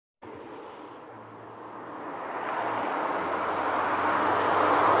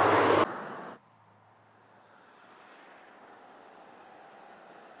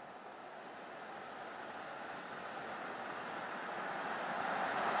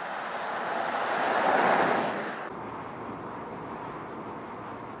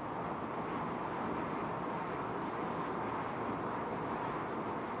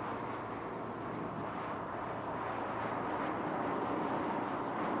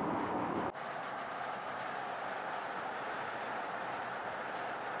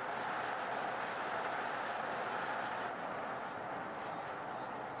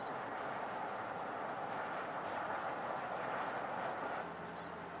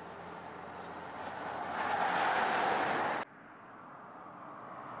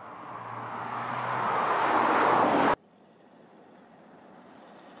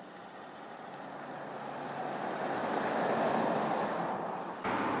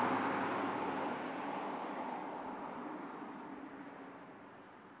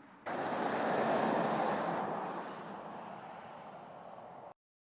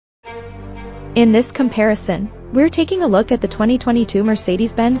In this comparison, we're taking a look at the 2022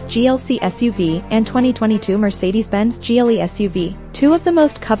 Mercedes-Benz GLC SUV and 2022 Mercedes-Benz GLE SUV, two of the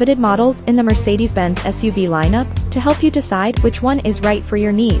most coveted models in the Mercedes-Benz SUV lineup, to help you decide which one is right for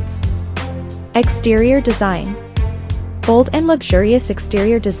your needs. Exterior design. Bold and luxurious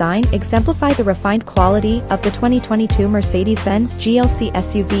exterior design exemplify the refined quality of the 2022 Mercedes-Benz GLC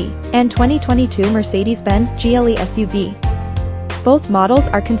SUV and 2022 Mercedes-Benz GLE SUV. Both models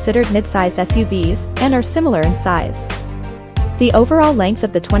are considered midsize SUVs and are similar in size. The overall length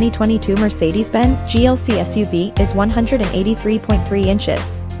of the 2022 Mercedes-Benz GLC SUV is 183.3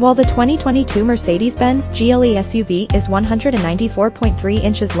 inches, while the 2022 Mercedes-Benz GLE SUV is 194.3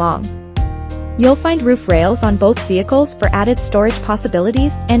 inches long. You'll find roof rails on both vehicles for added storage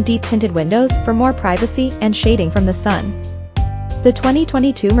possibilities and deep tinted windows for more privacy and shading from the sun. The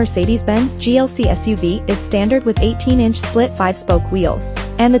 2022 Mercedes-Benz GLC SUV is standard with 18-inch split 5-spoke wheels,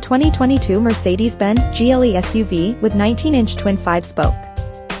 and the 2022 Mercedes-Benz GLE SUV with 19-inch twin 5-spoke.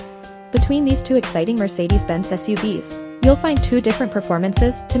 Between these two exciting Mercedes-Benz SUVs, you'll find two different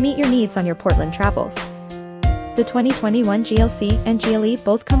performances to meet your needs on your Portland travels. The 2021 GLC and GLE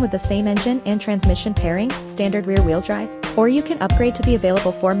both come with the same engine and transmission pairing, standard rear-wheel drive, or you can upgrade to the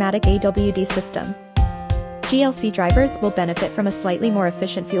available 4MATIC AWD system. GLC drivers will benefit from a slightly more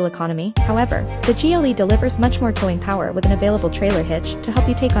efficient fuel economy. However, the GLE delivers much more towing power with an available trailer hitch to help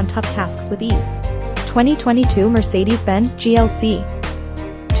you take on tough tasks with ease. 2022 Mercedes-Benz GLC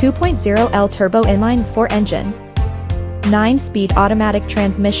 2.0L turbo inline-4 engine, 9-speed automatic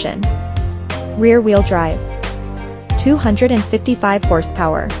transmission, rear-wheel drive, 255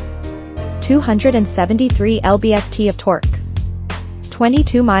 horsepower, 273 lb-ft of torque,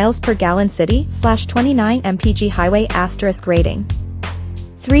 22 miles per gallon city/29 mpg highway * rating,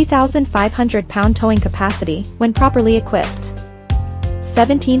 3,500 pound towing capacity when properly equipped,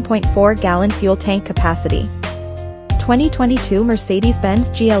 17.4 gallon fuel tank capacity. 2022 Mercedes-Benz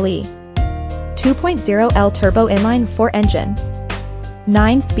GLE 2.0L turbo inline-4 engine,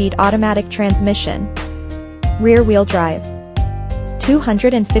 9-speed automatic transmission, rear-wheel drive,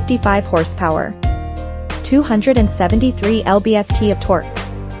 255 horsepower, 273 lb-ft of torque,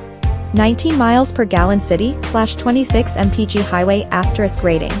 19 miles per gallon city/26 mpg highway *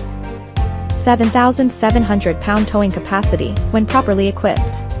 rating, 7,700 pound towing capacity when properly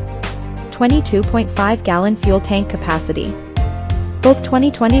equipped, 22.5 gallon fuel tank capacity. Both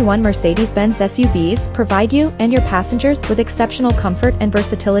 2021 Mercedes-Benz SUVs provide you and your passengers with exceptional comfort and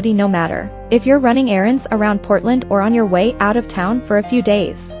versatility no matter if you're running errands around Portland or on your way out of town for a few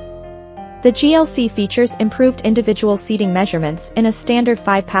days. The GLC features improved individual seating measurements in a standard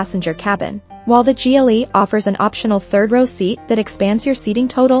 5-passenger cabin, while the GLE offers an optional third-row seat that expands your seating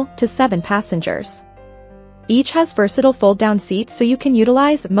total to 7 passengers. Each has versatile fold-down seats so you can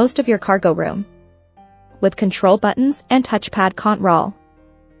utilize most of your cargo room, with control buttons and touchpad control.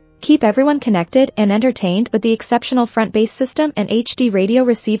 Keep everyone connected and entertained with the exceptional front base system and HD radio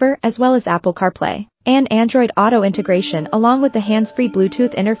receiver, as well as Apple CarPlay and Android Auto integration, along with the hands-free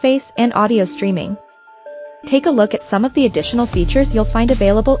Bluetooth interface and audio streaming. Take a look at some of the additional features you'll find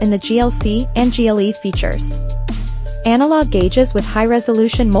available in the GLC and GLE features. Analog gauges with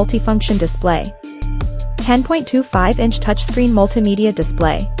high-resolution multifunction display, 10.25-inch touchscreen multimedia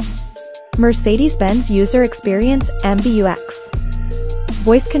display, Mercedes-Benz User Experience MBUX,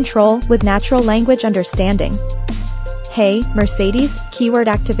 voice control with natural language understanding, Hey Mercedes keyword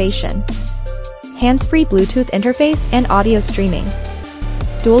activation, hands-free Bluetooth interface and audio streaming,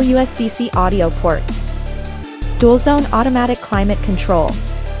 dual USB-C audio ports, dual-zone automatic climate control,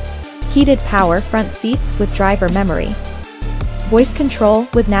 heated power front seats with driver memory, voice control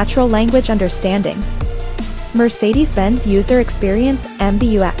with natural language understanding, Mercedes-Benz User Experience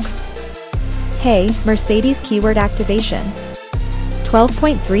MBUX, Hey Mercedes keyword activation,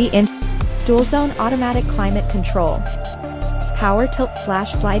 12.3-inch dual-zone automatic climate control, power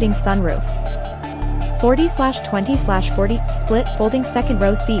tilt/sliding sunroof, 40/20/40 split folding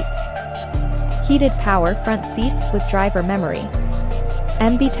second-row seats, heated power front seats with driver memory,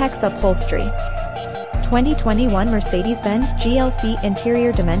 MBTEX upholstery. 2021 Mercedes-Benz GLC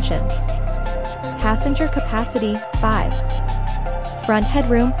interior dimensions. Passenger capacity 5. Front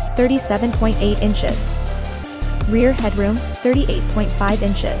headroom 37.8 inches. Rear headroom 38.5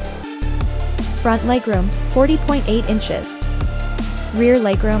 inches. Front legroom 40.8 inches. Rear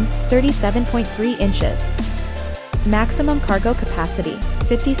legroom 37.3 inches. Maximum cargo capacity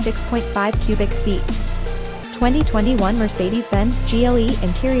 56.5 cubic feet. 2021 Mercedes-Benz GLE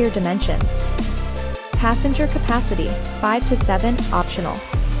interior dimensions. Passenger capacity 5 to 7, optional.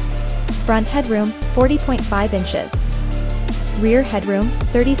 Front headroom 40.5 inches. Rear headroom,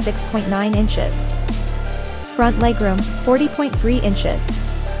 36.9 inches. Front legroom, 40.3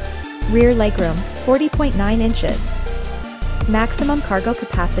 inches. Rear legroom, 40.9 inches. Maximum cargo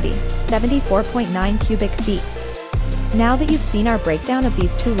capacity, 74.9 cubic feet. Now that you've seen our breakdown of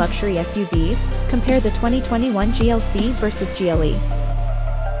these two luxury SUVs, compare the 2021 GLC versus GLE.